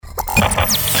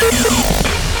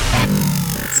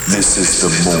This is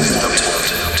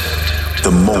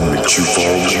the moment you've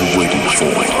all been waiting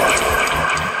for.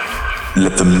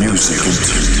 Let the music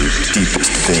into your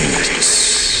deepest veins,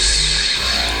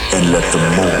 and let the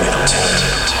moment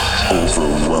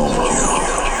overwhelm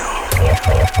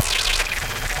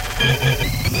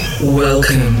you.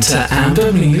 Welcome to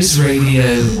Amber Muse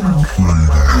Radio.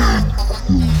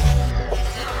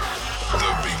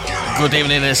 Good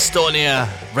evening, Estonia.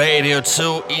 Radio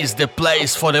 2 is the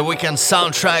place for the weekend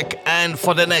soundtrack, and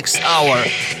for the next hour,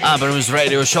 Amber Muse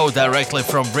Radio show directly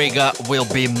from Riga will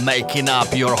be making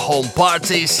up your home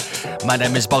parties. My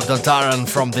name is Bogdan Taran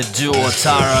from the duo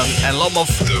Taran and Lomov.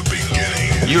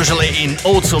 Usually in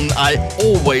autumn I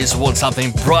always want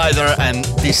something brighter, and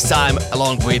this time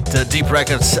along with Deep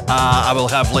Records I will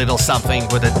have little something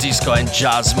with a disco and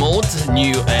jazz mood,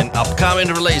 new and upcoming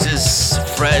releases,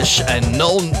 fresh and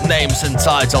known names and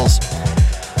titles.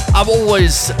 I've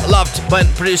always loved when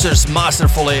producers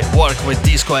masterfully work with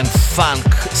disco and funk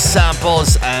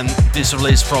samples, and this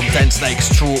release from Ten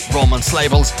Snakes True Romance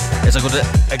labels is a good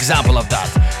example of that.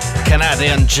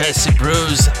 Canadian Jesse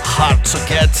Bruce, Hard to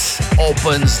Get,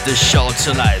 opens the show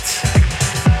tonight.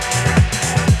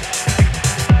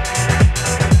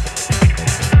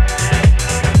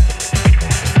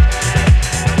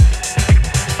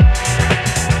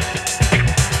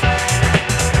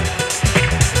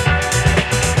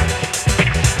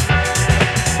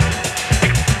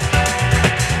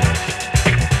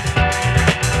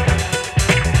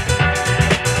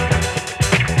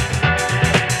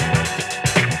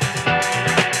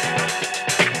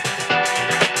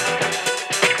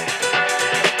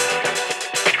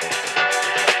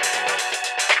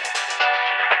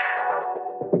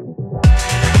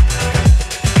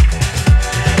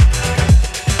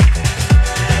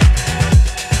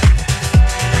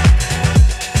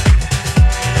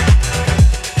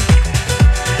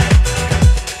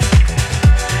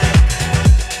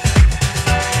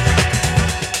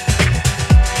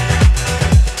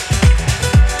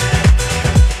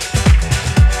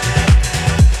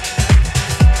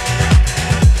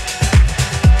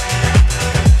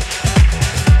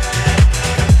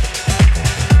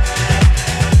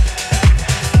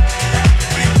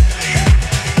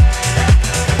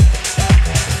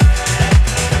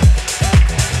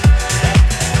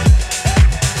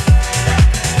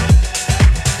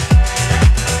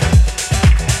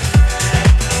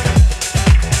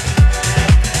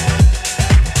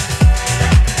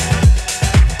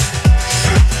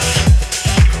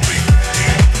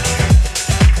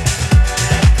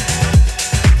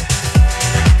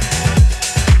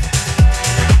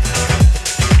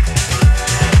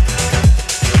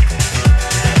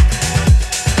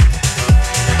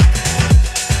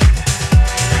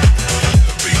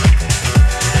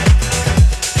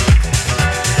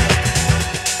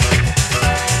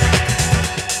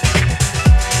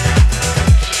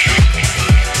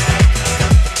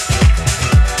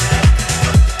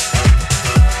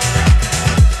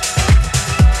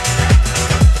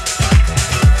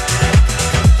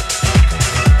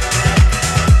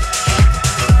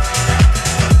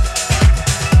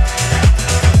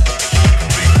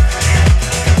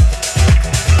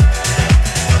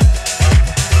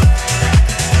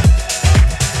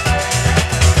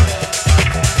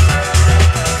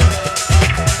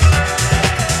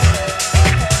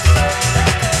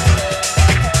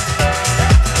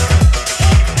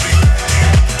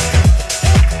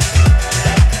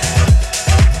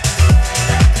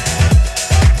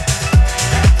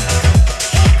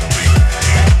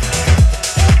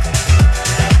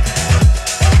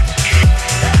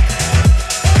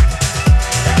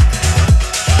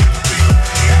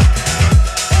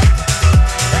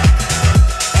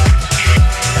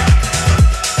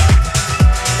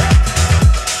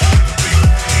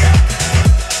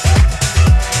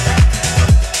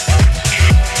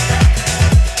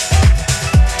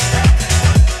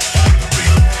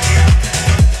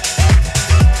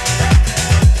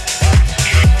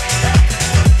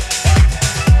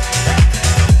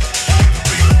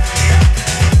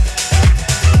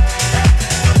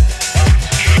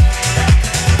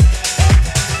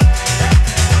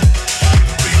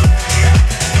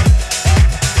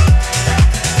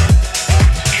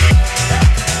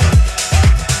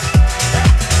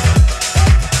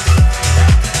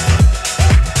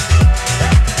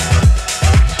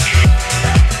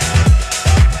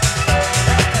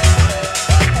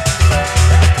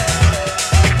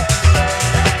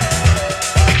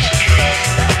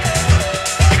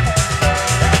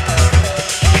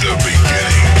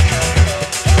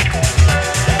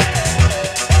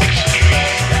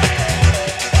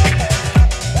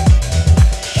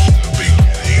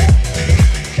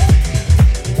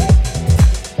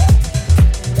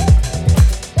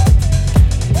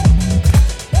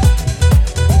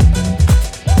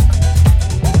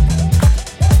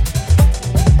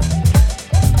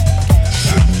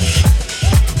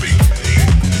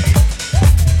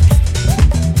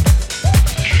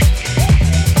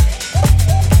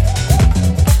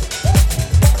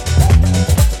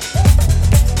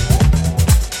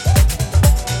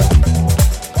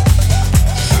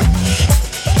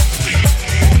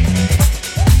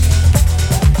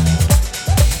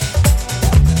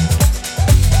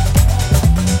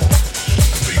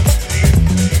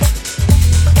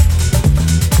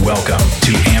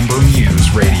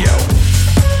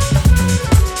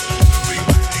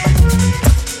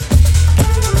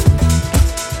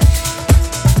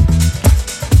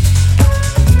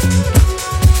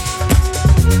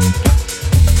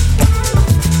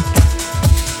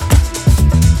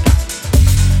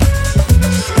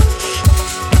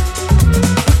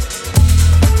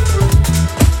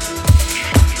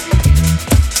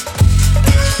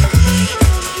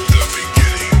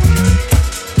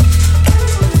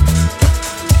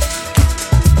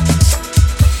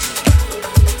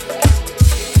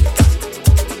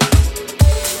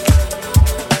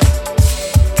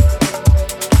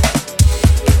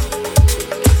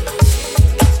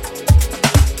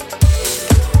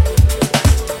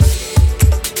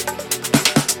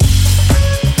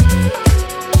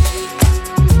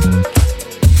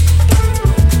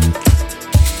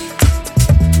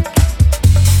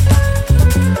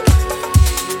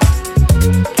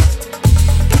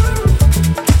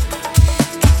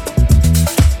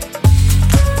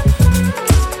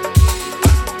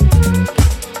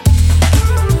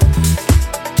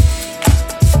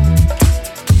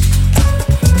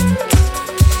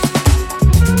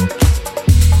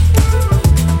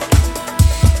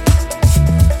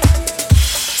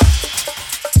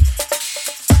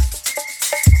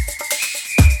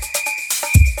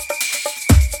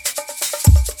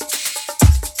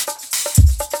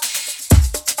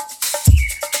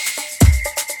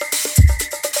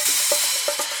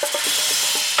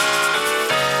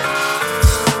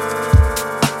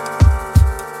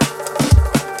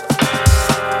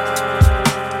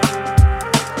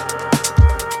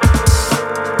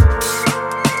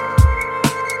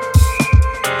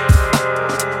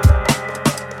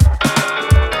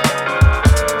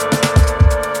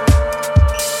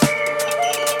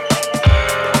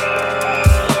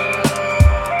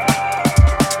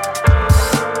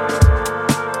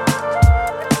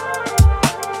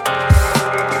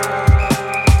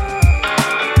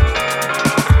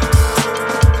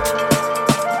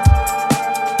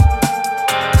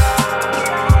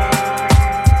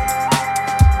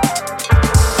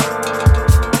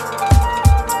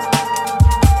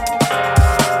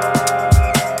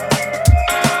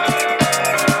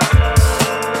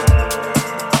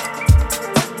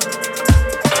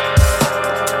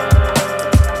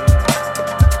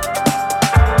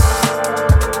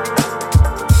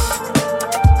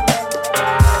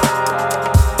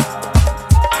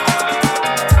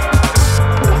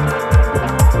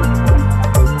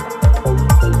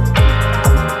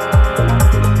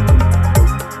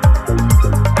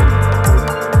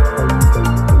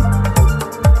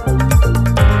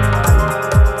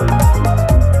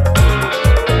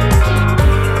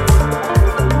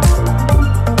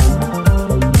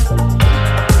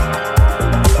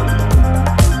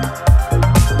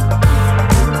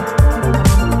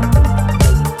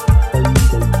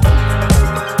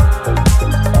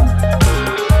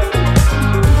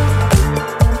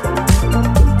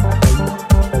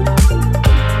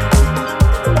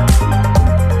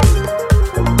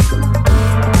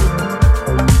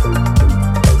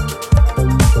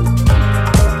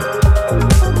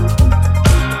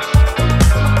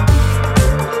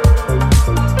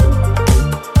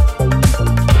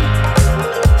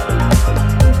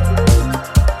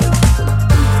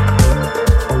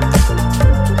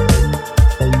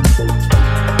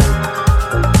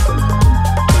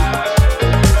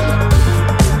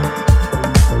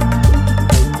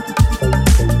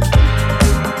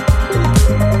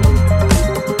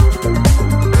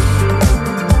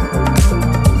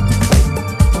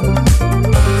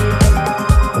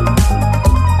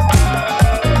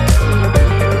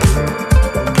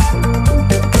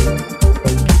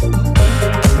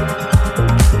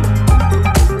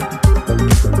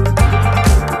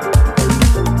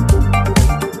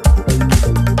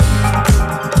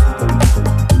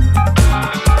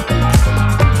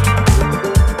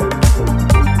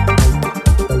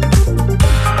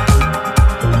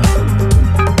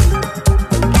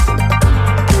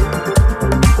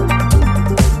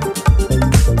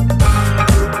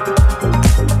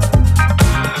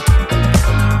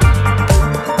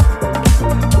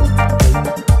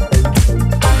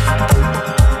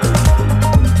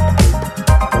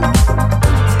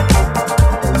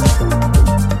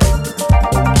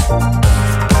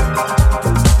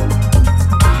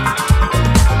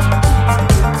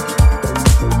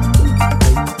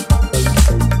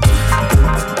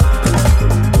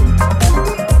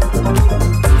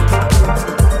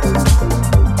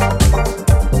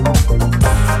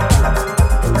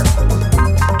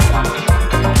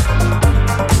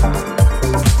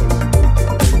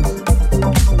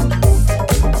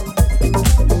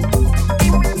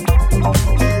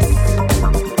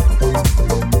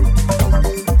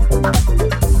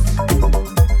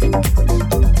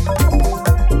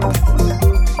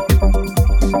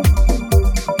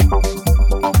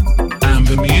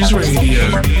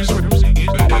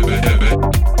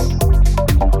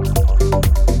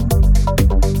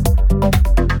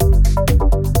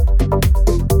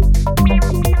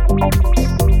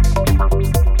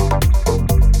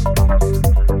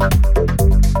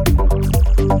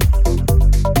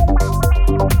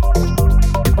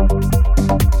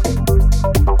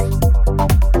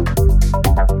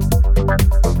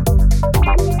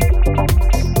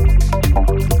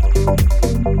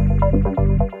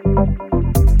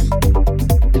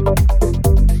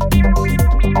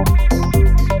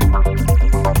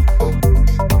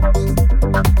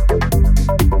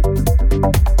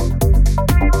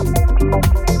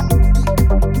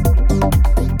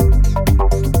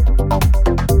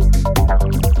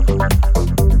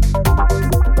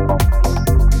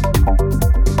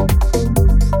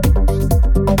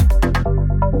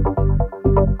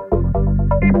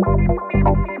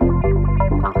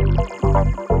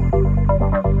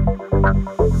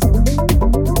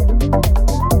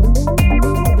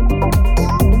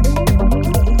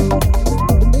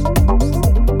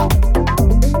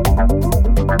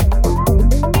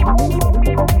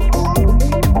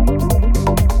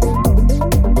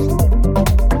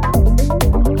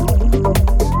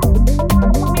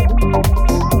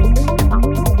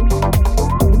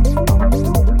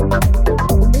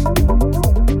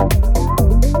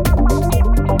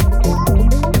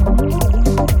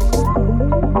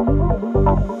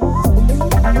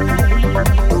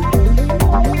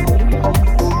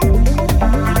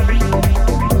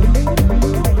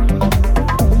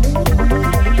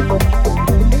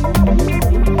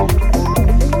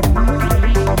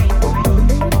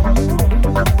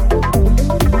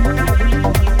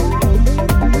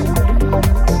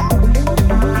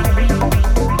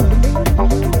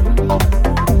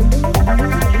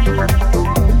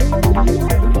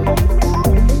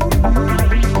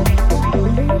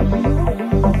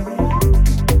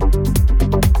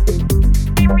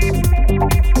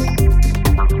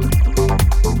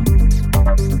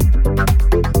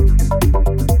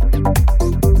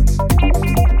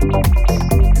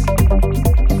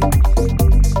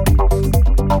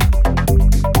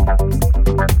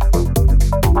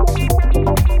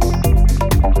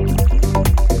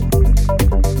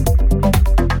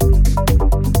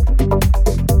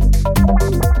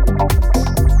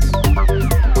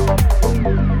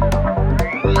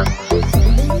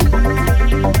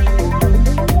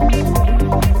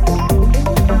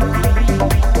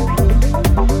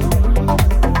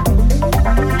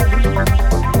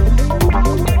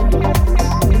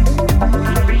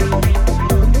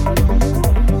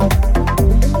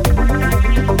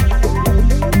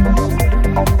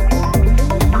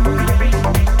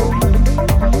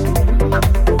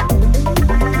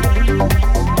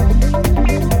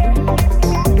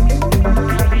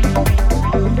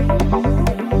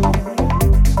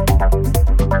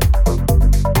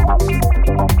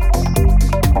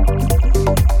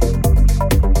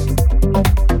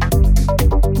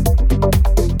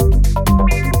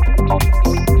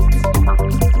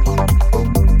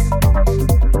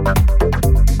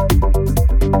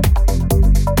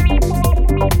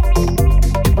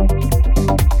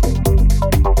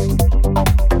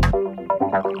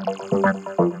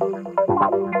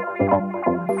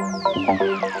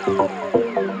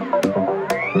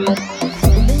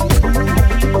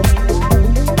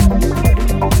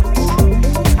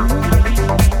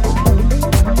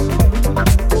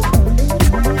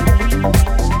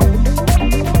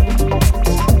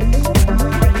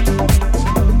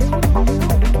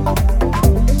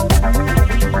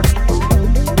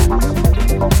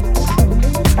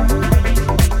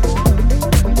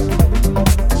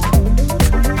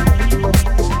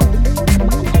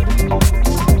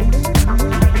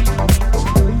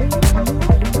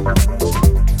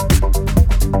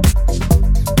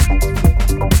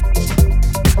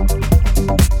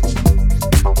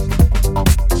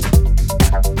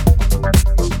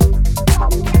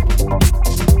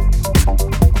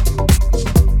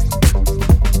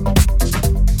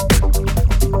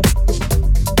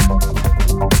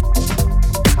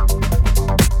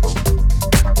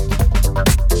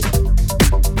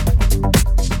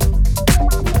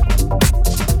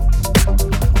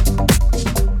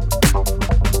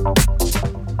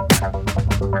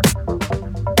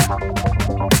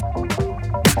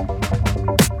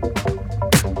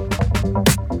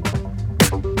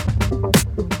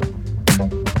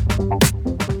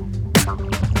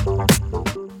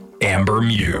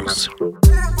 Muse.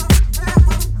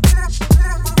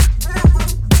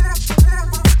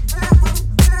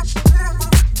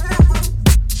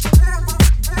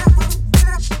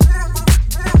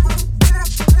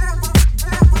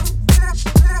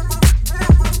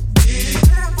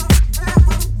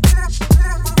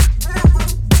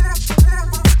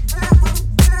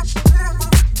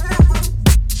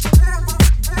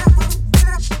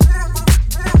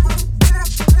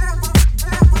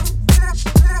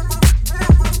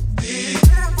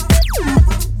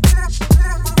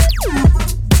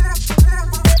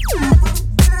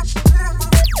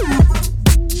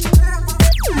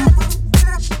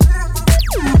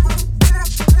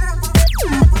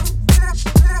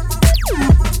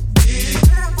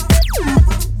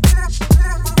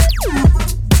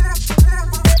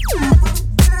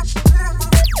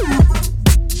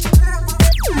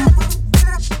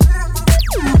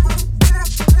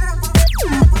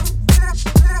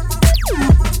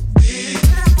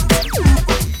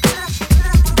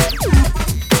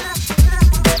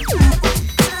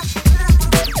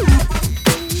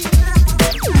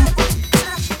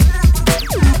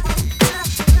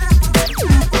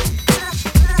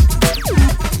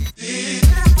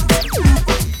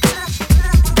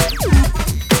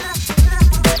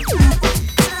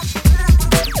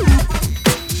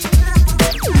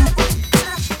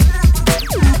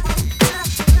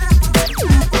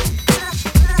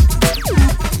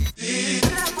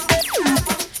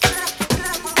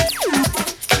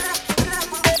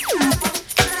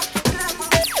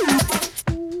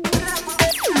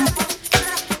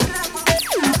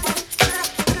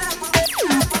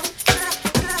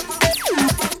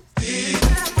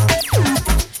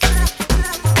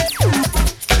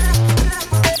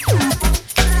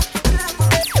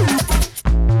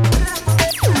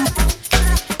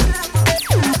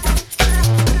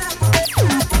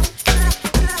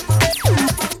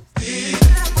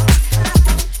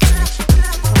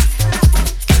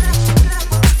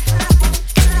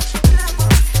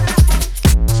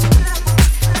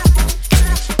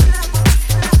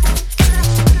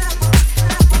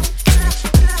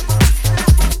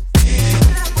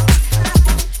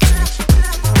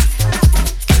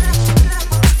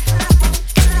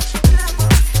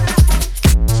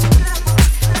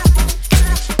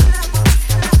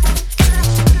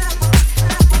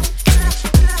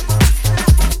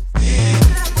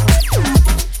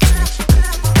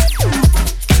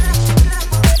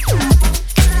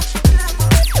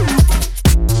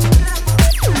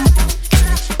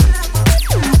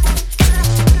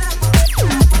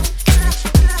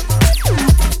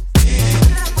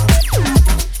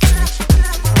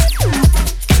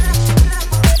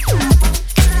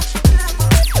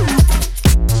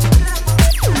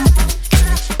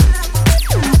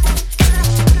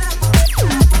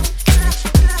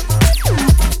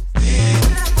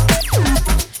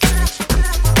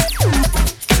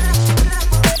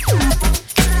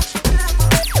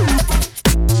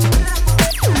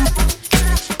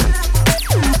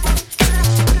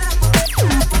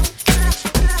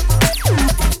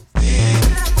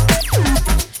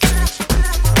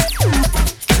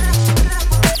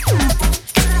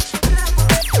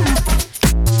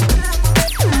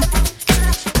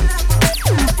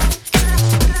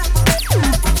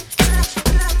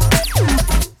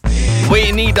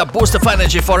 A boost of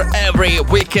energy for every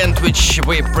weekend, which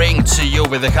we bring to you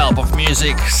with the help of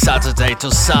music, Saturday to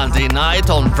Sunday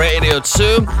night on Radio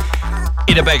 2.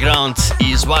 In the background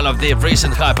is one of the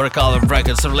recent Hypercolor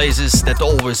Records releases that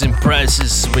always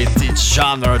impresses with its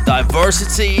genre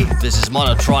diversity. This is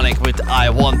Monotronic with I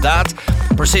Want That,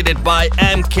 preceded by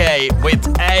MK with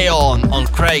Aeon on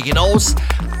Craigie Nose.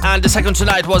 And the second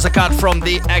tonight was a cut from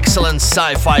the excellent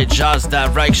Sci-Fi Jazz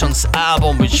Directions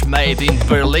album, which made in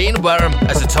Berlin, where,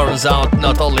 as it turns out,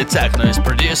 not only techno is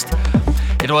produced.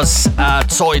 It was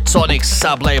Toy Tonic's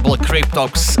sub-label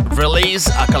Cryptox release,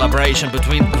 a collaboration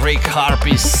between Greek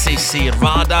harpist Sisi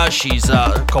Rada, she's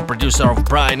a co-producer of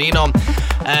Brian Eno,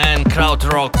 and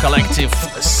krautrock collective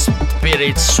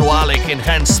Spiritualic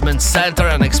Enhancement Center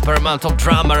and experimental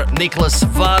drummer Nicholas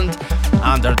Vand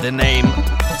under the name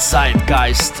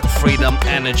Zeitgeist Freedom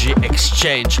Energy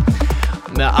Exchange.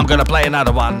 I'm gonna play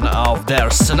another one of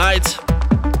theirs tonight.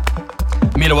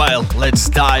 Meanwhile, let's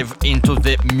dive into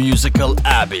the musical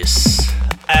abyss.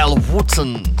 El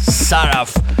Wooten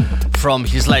Saraf from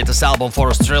his latest album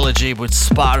Forest Trilogy with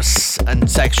sparse and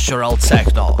textural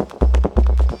techno.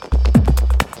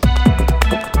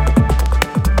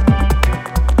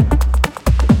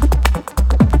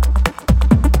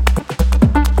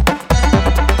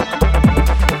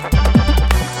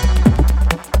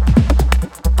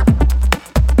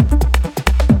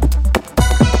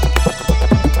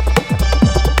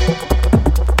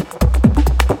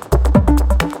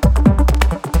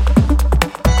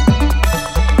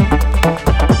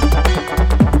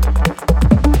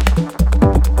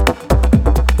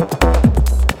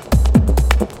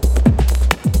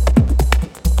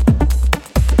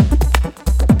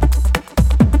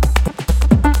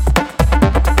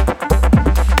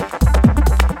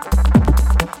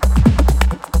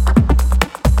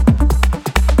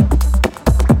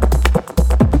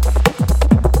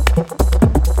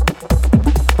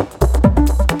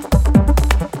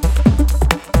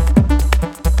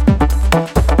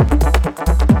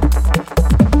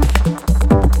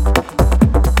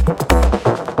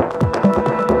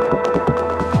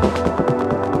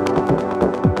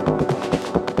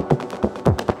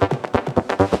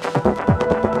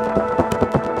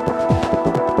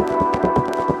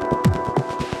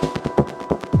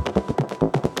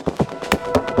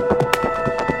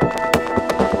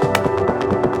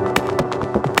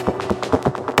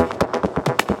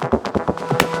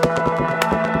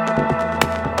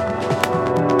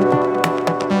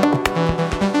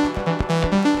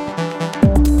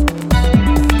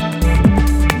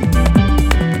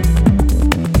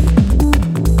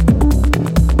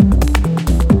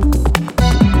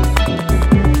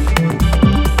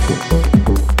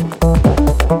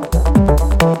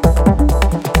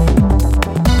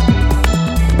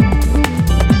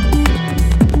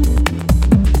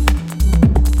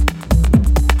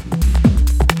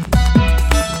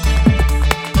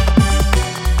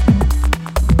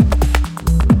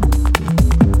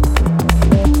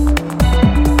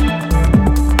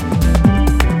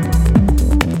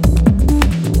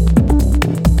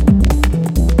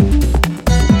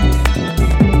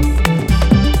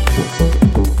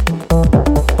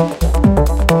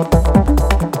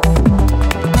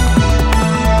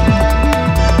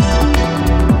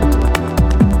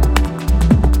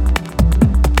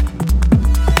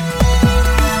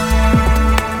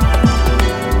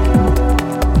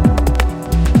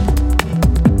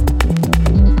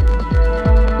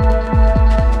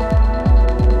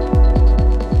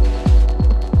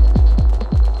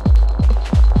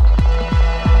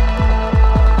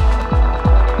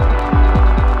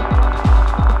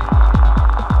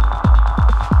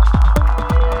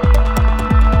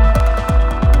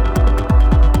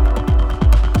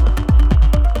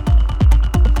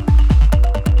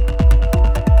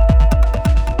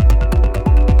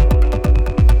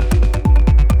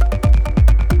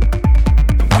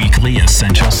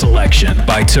 selection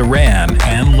by Taran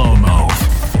and Lomo.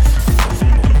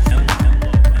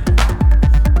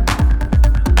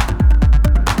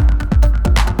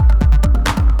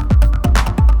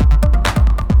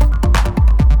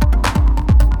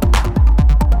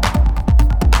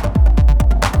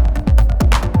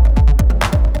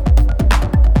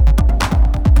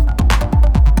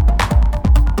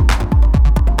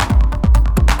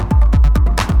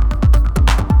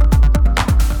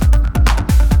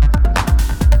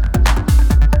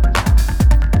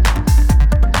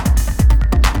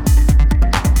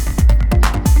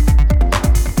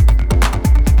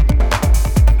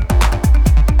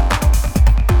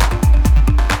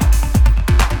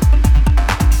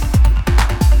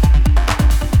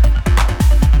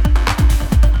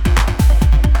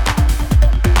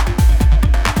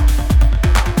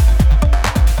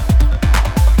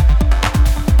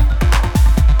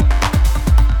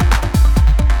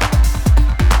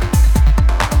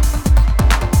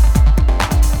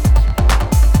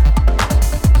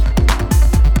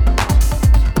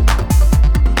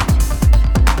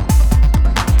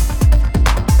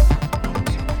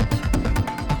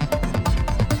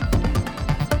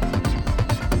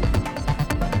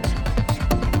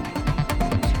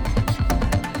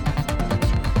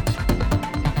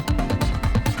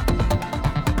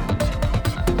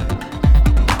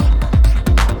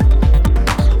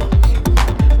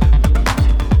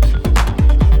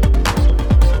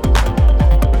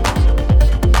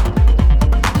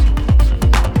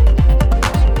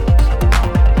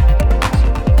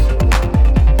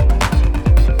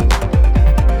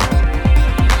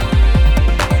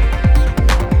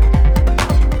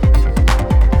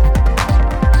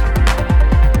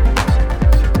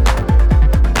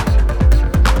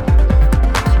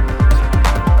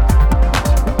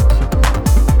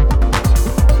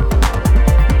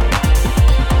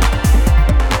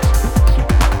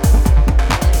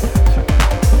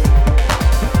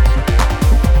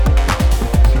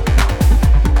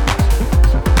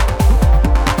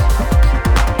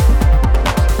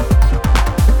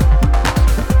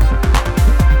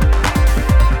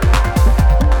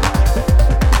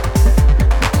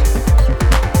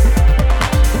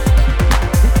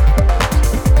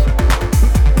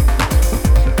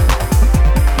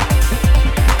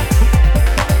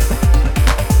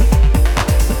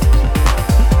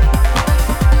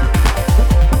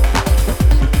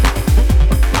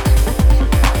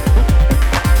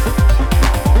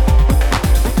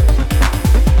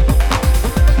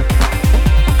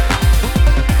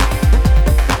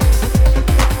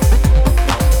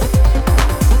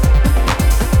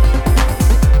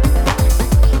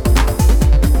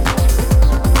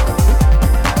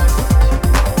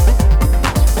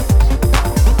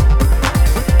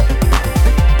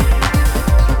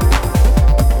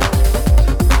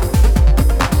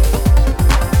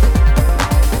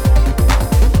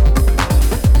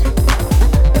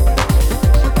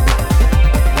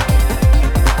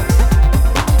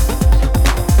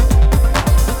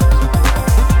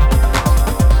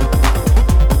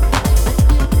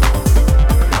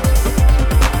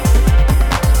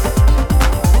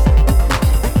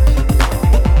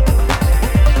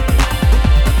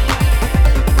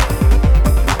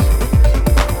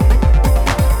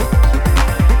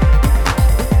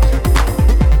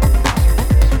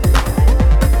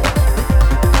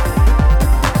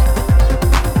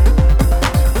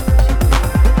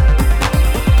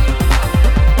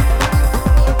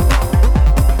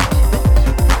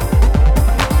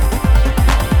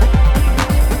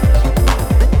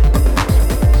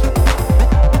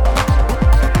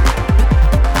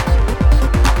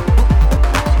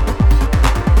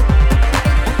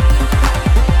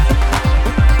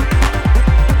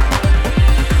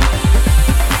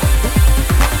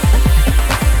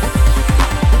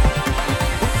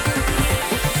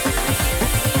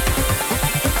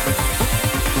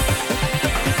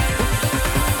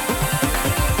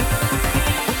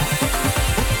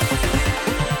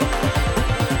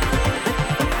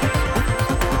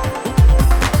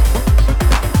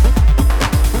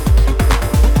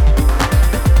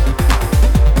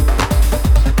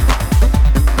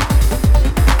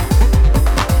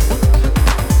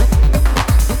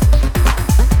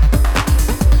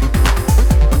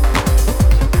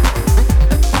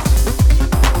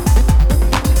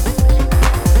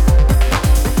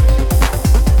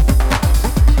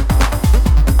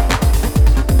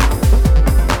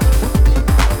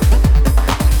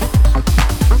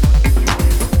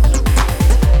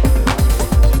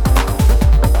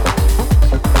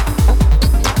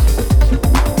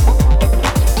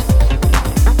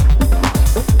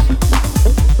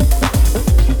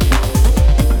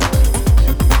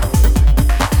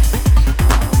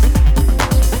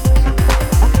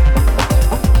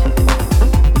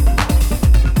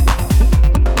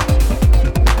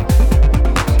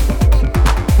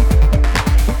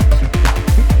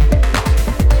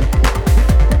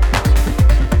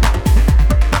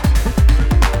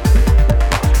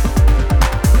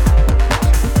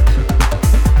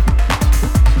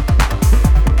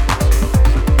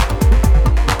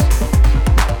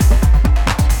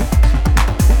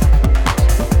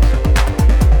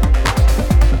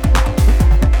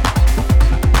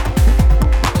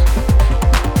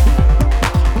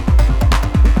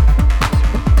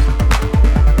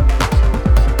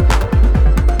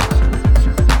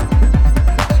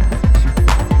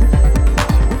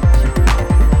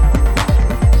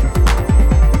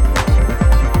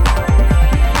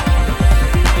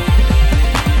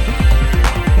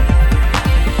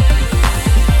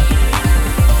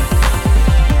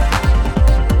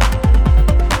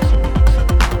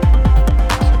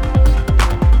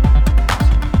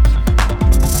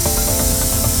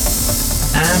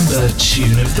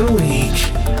 of the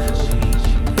week.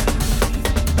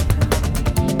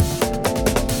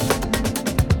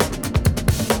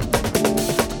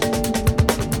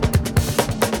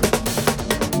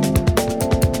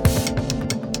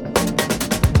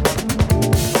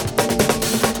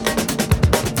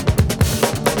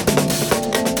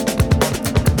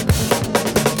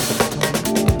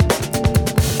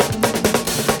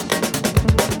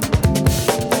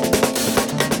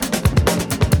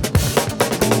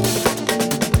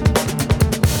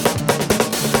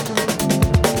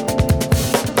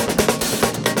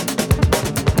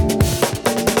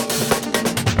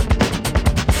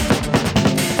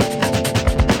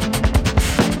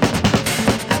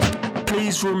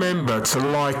 Remember to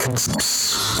like and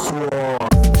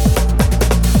subscribe.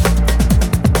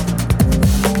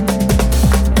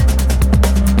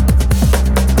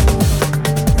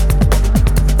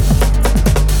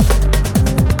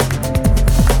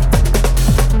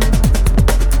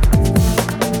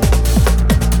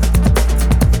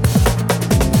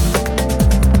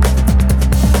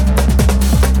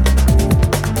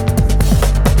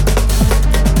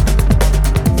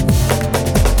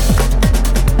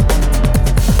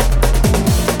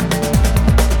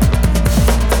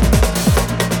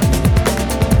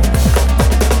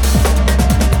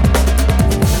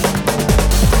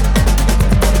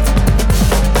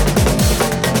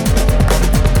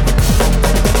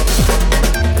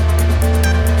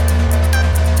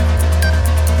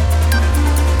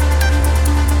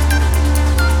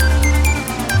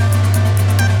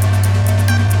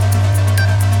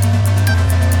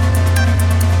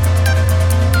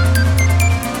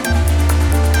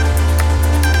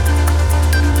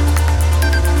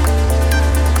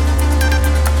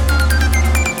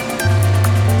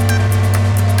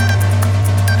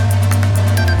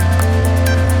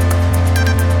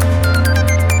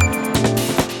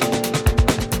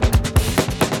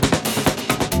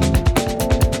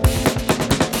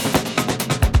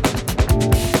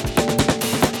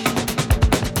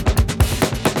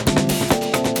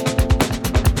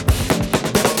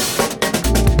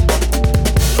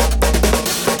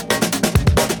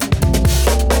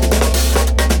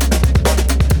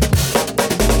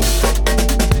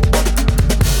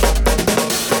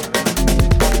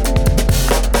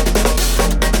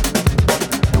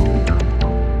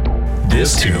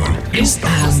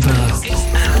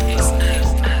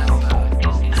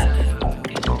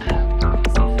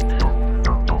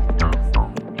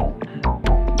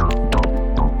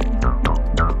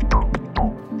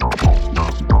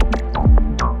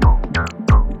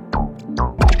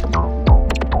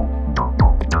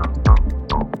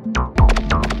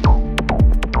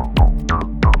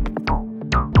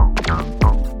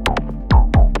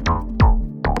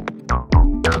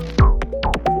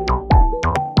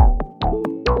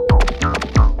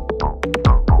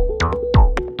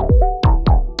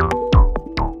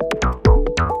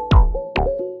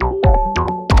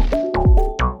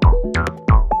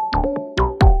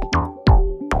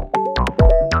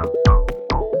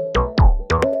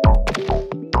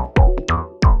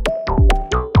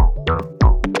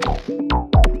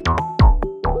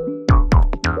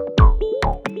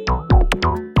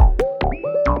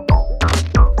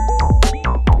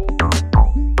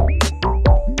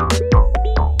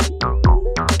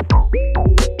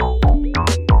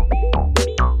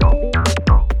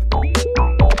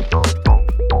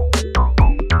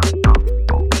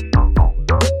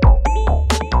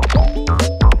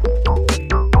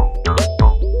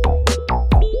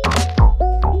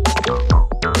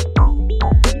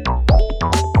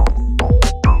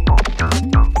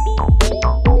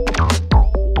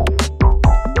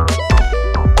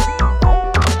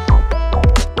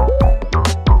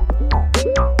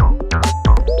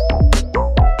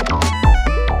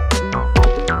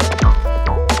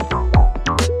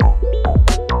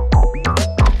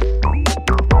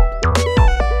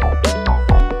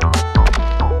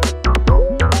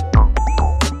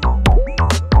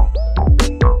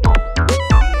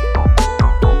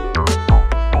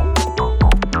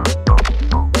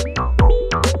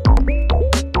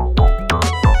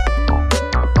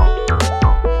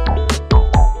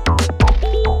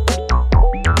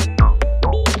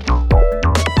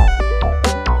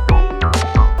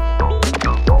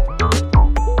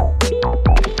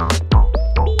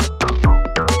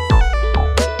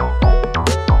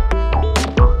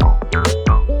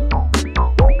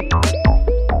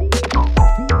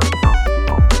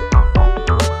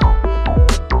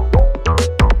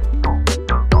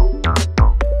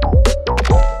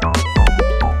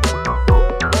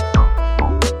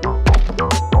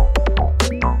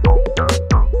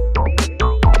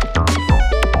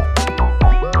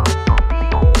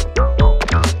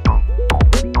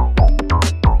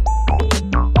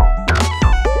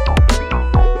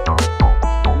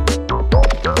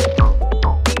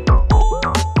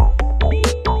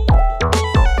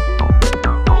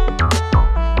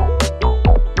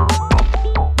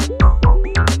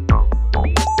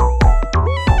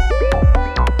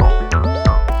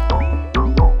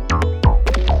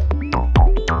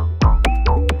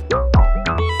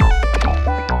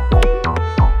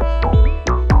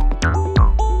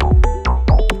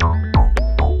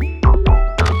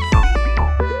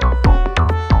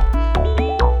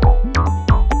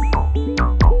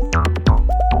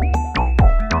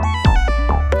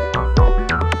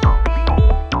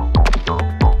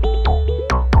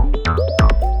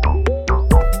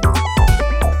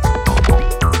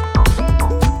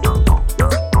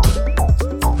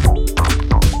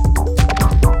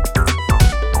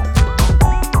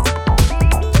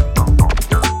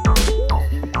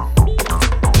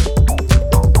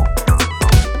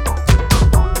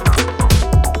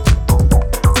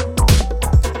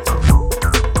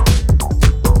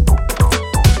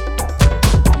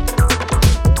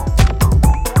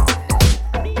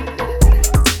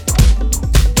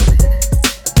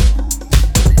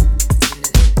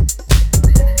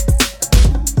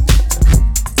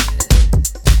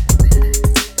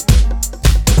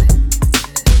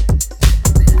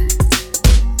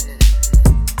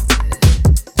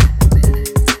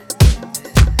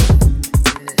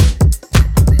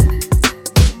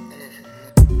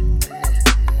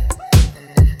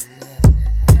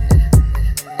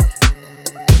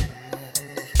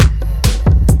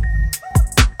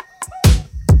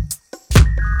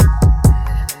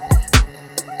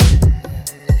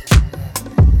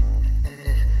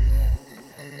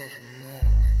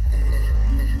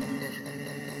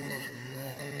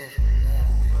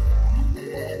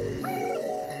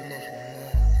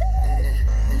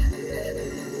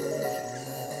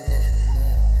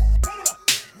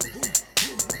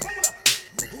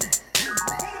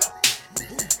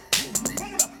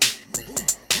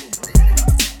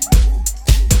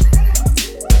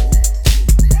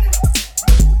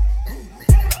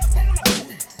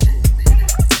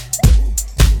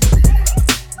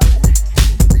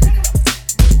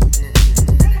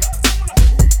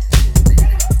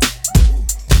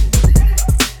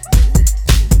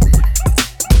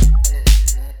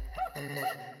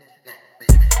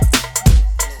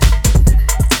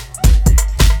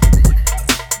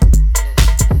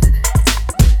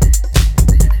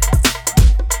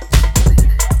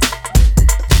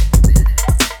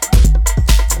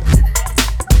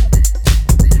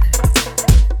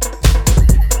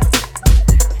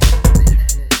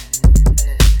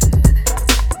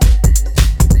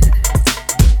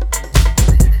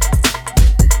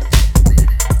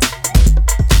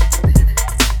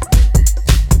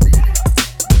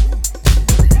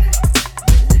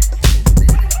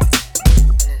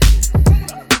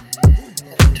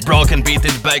 broken beat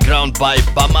in the background by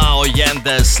Bamao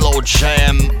Yende, Slow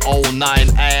Jam 09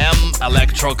 AM,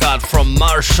 Electro Cut from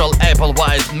Marshall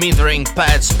Applewhite, Metering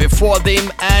Pads before them,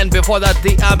 and before that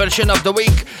the aberration of the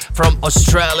week from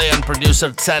Australian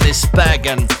producer Tennis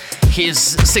Pagan. His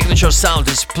signature sound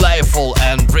is playful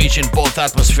and rich in both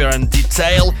atmosphere and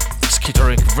detail,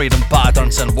 skittering rhythm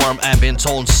patterns and warm ambient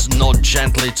tones nod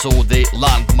gently to the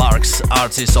landmarks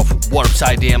artists of Warp's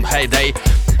IDM heyday,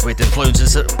 with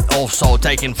influences also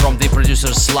taken from the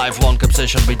producer's lifelong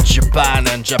obsession with Japan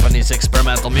and Japanese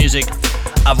experimental music.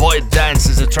 Avoid Dance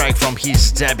is a track from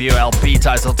his debut LP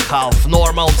titled Half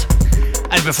Normaled,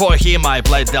 and before him I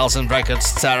played Delson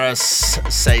Records' Terrace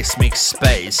Seismic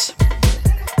Space.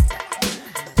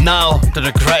 Now to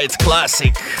the great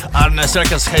classic. Arne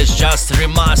Circus has just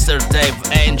remastered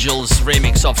Dave Angel's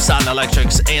remix of Sun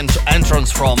Electric's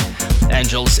entrance from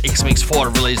Angel's X-Mix 4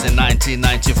 released in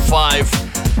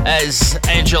 1995. As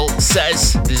Angel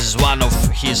says, this is one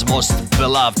of his most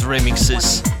beloved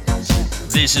remixes.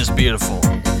 This is beautiful.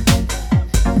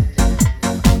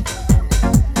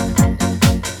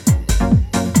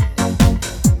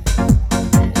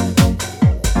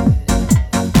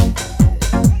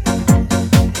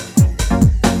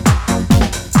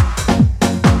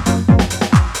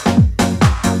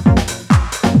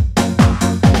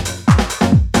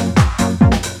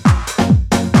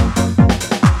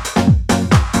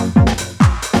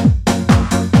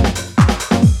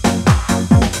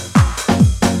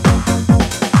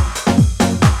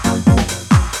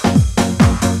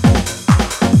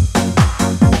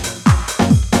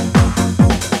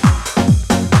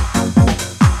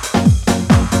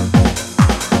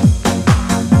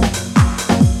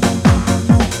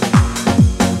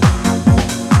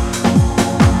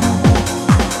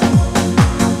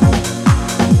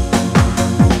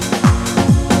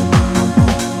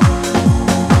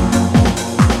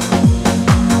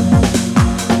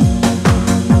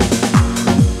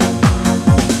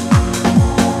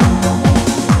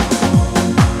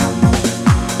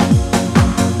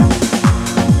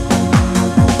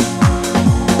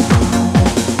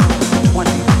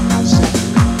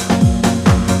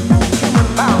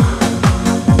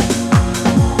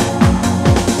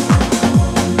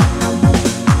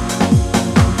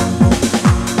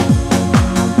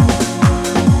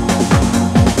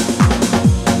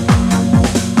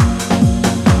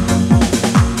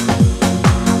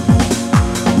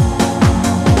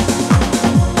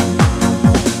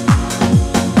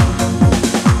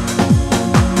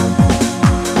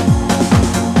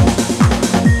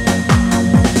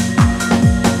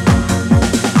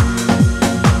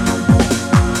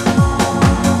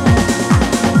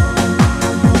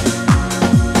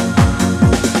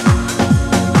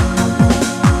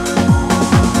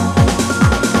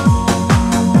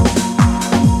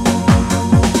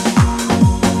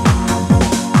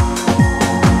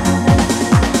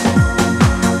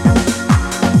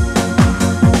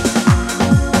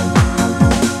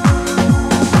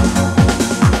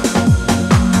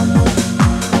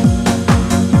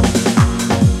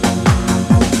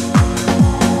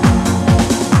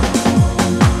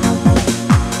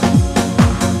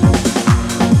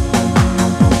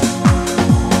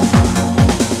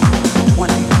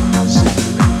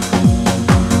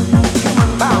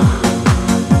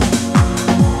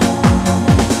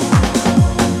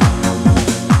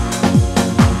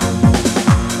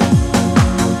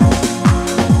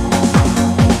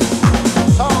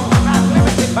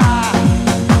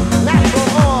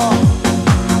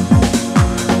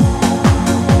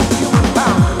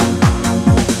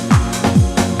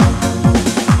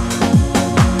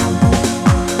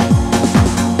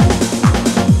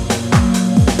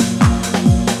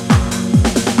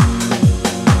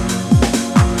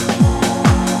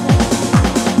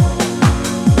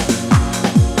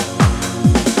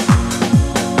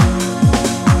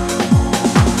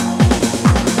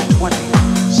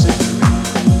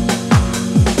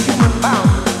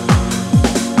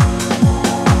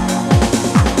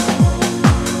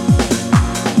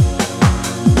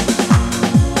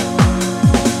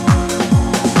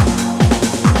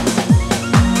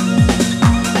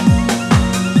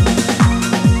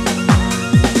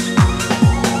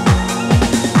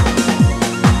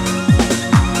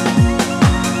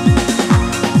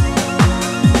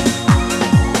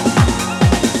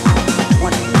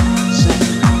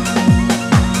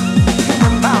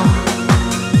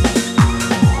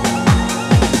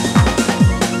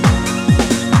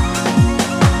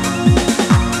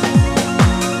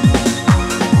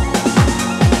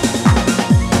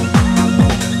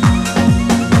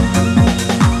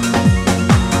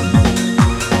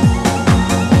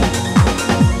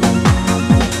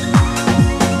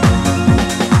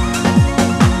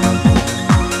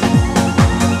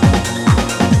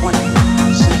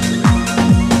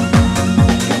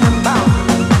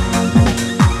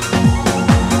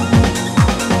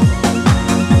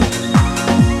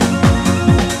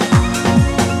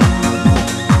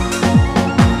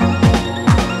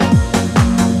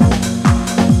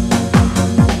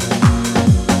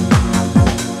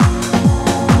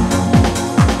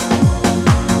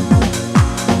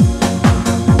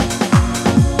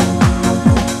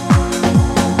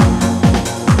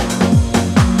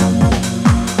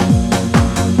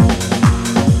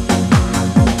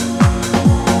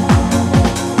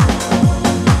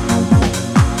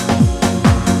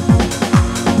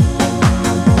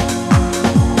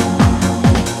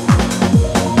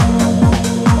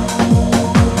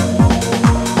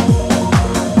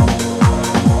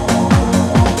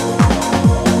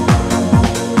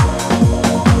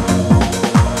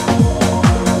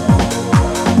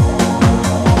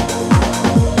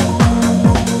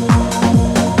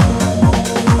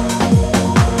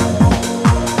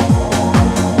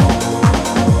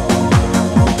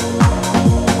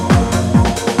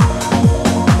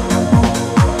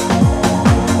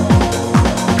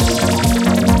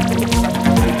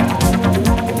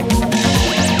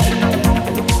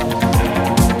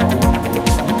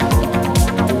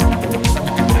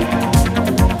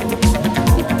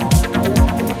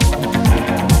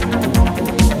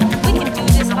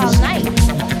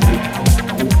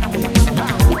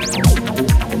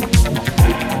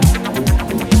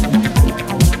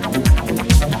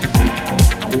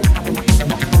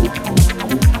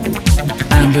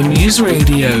 Muse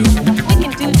Radio. We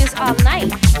can do this all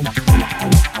night.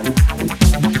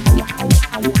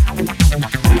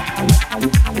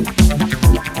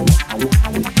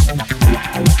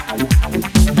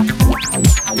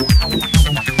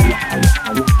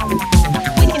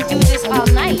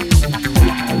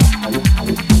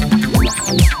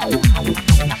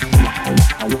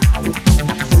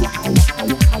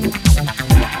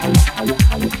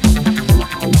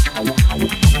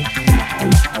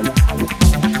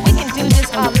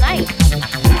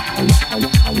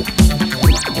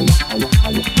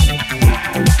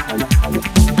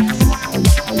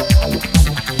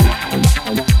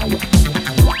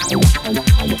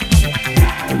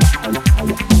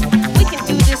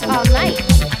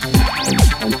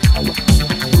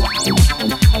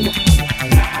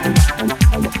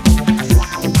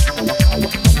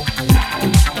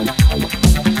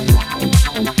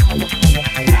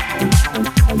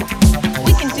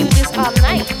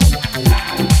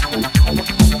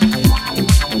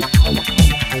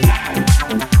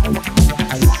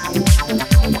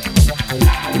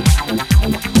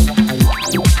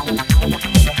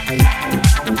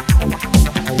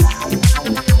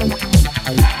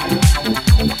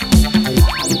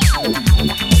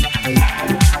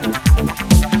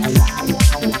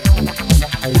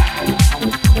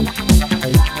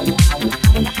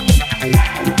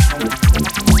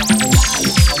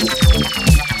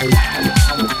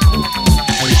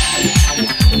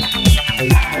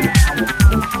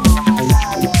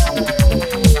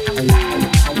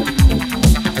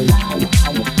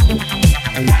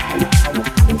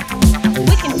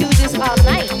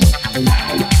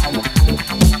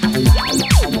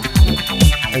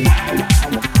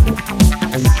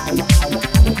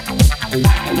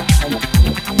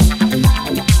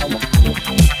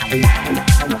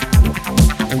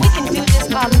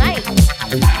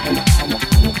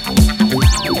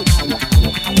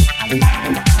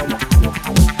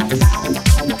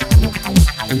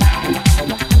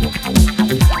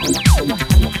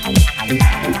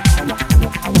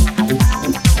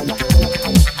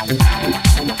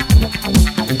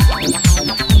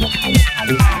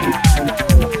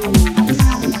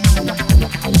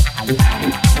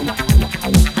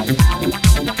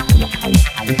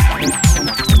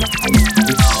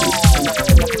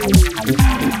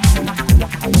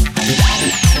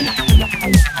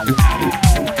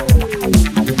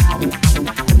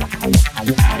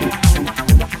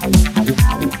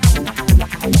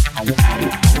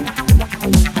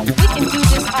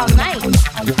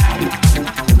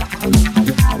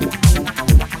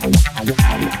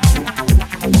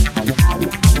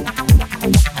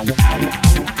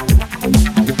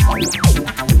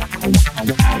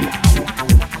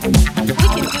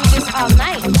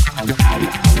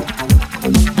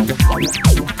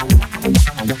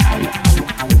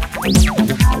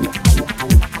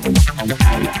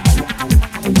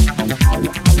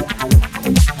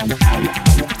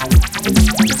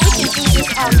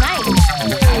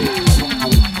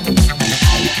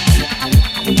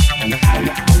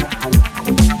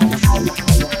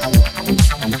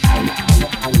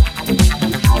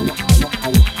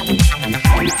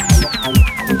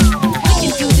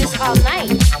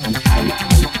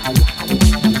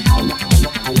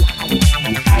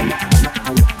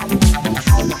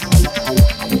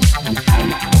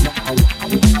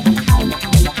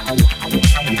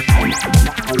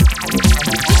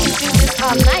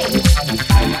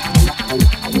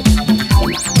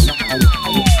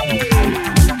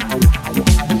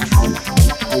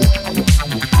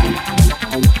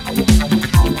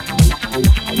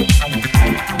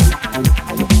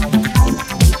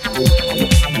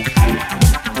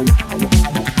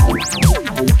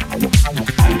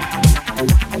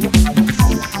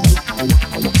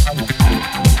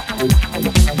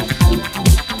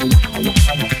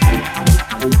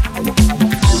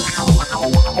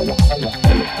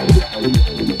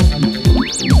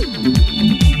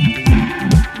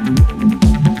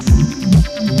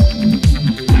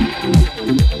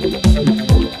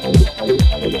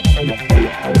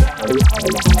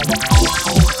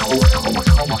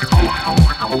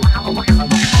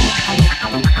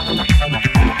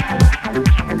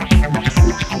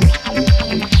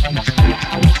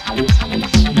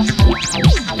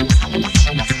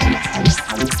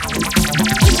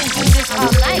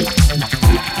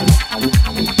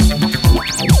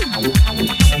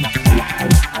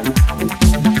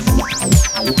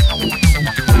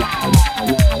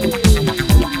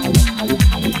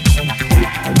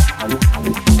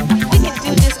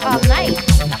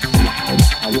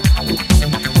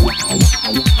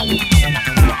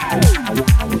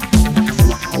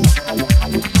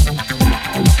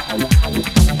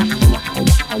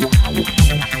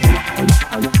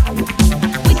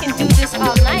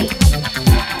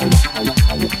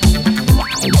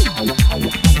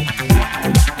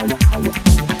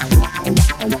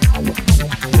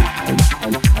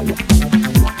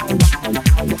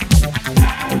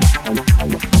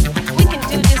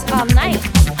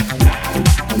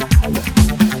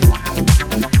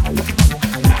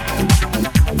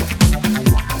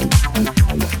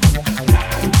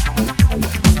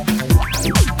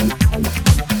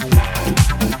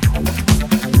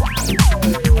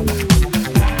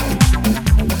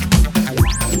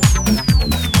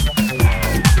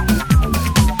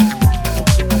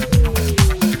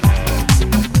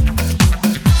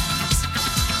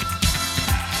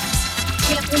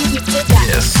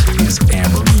 This is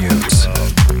Amber Muse.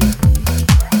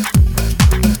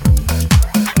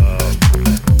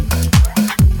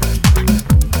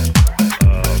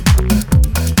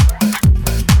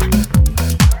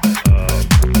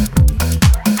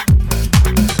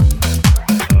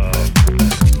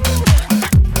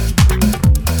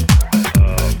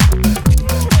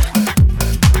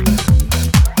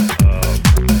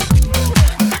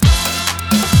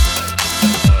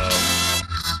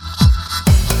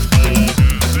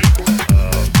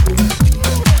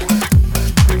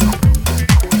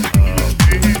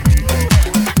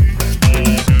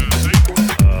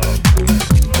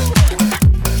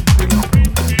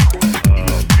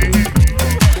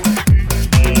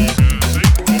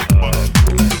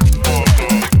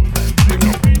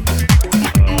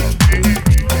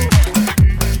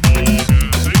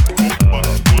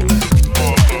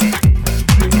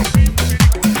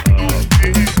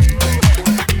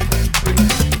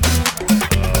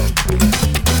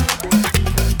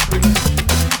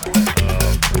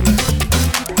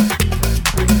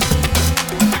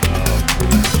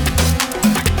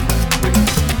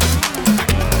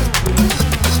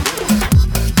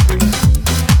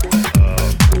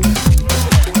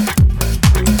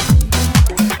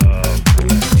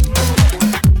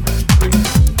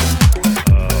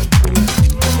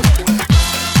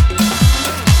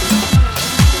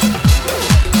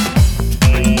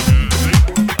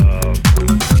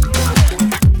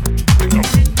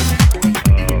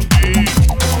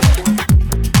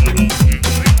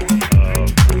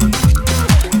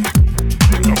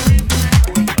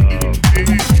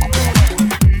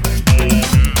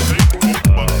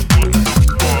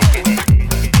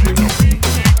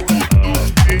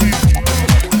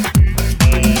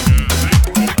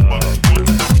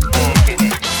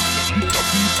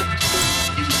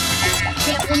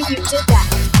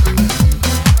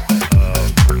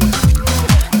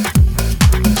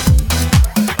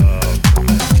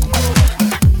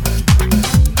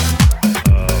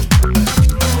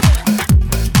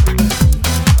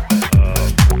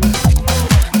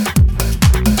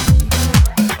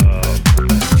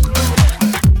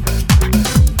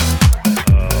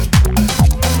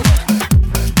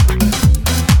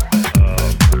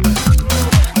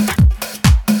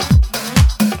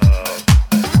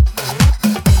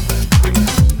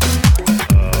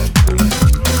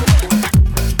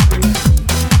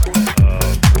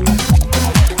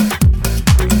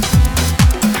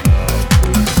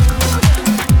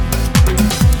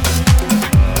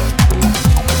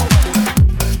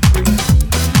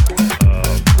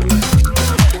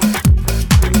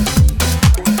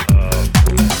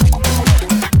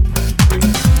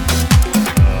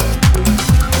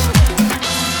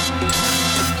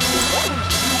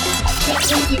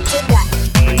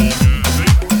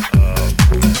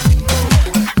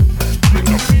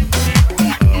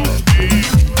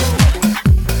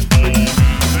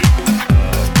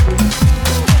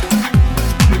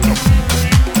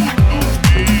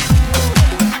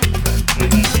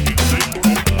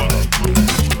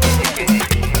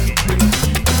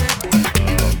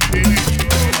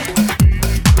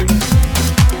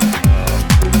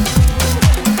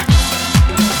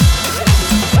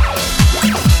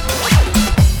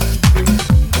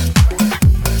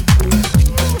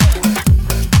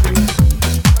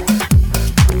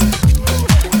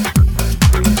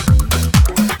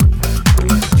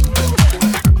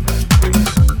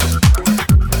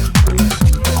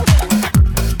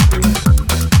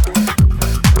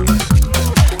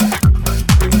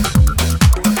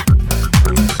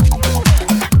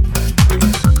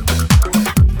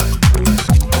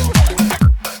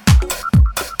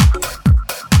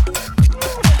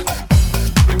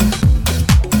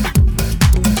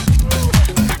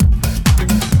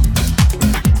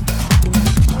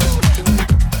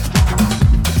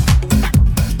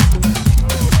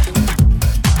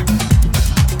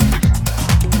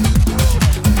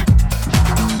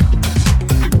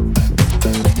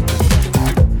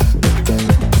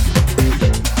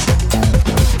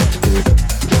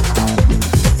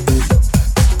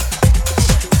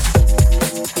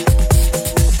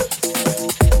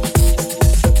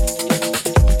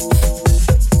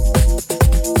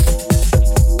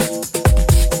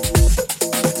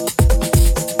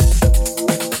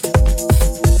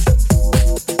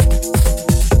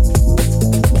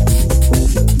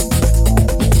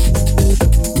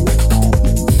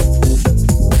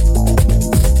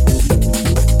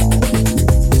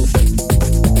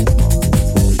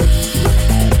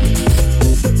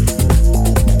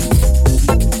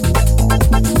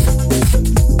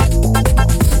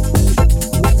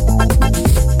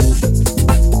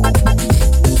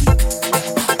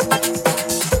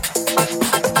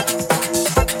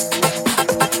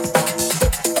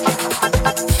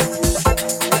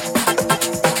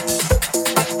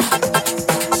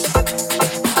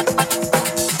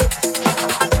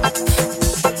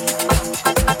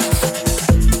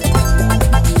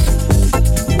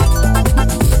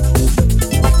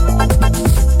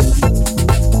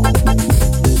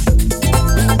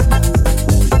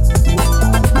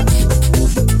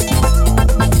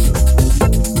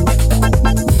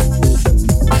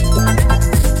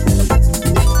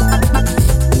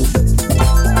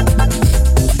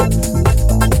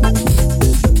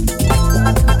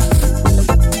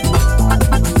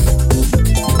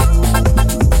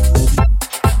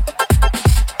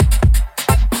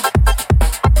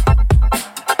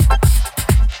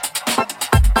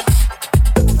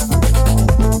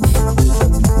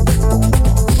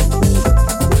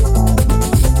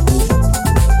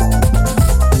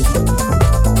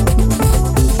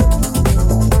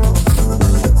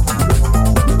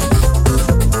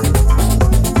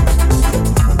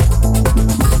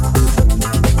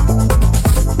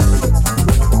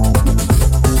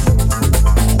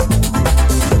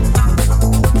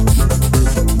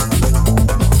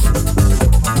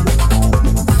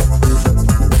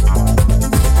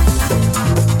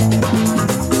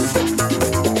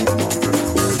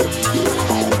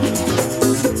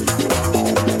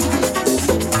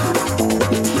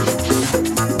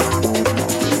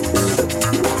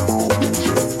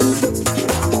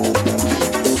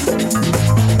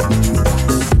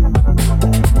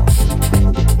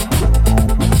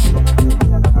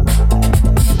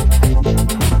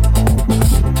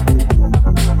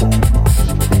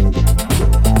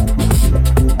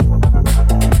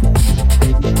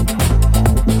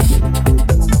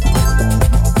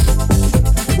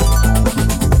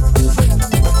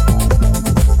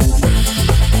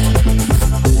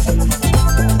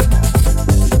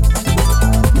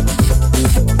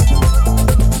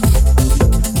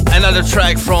 Another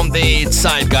track from the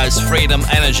Zeitgeist Freedom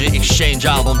Energy Exchange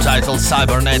album titled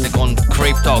Cybernetic on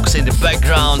Cryptox in the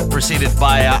background, preceded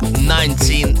by a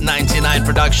 1999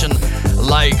 production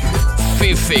like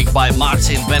Fifik by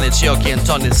Martin Benezioki and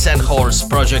Tony Senhor's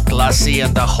project La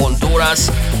Hacienda Honduras,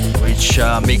 which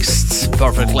mixed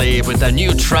perfectly with a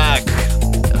new track,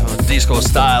 disco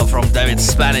style from David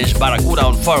Spanish Barracuda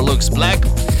on Fur Looks Black.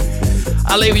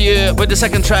 I'll leave you with the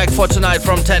second track for tonight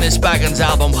from Tennis Pagan's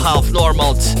album Half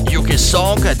Normal, Yuki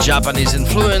Song, a Japanese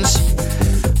influence.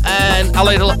 And a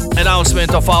little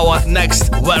announcement of our next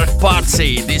work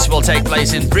party. This will take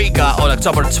place in Riga on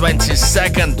October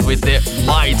 22nd with the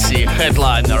mighty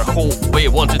headliner who we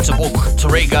wanted to book to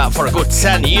Riga for a good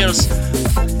 10 years.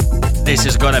 This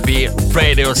is gonna be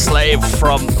Radio Slave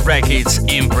from Rekids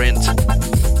Imprint.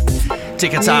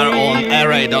 Tickets are on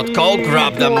array.co,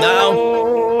 grab them now.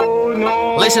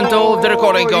 Listen to the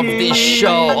recording of this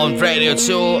show on Radio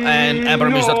 2 and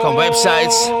ambermuse.com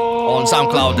websites, on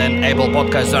SoundCloud and Apple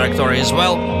Podcast Directory as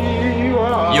well.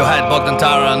 You had Bogdan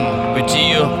Taran with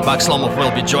you. Max Lomov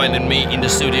will be joining me in the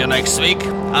studio next week.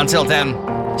 Until then,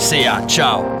 see ya,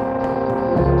 ciao.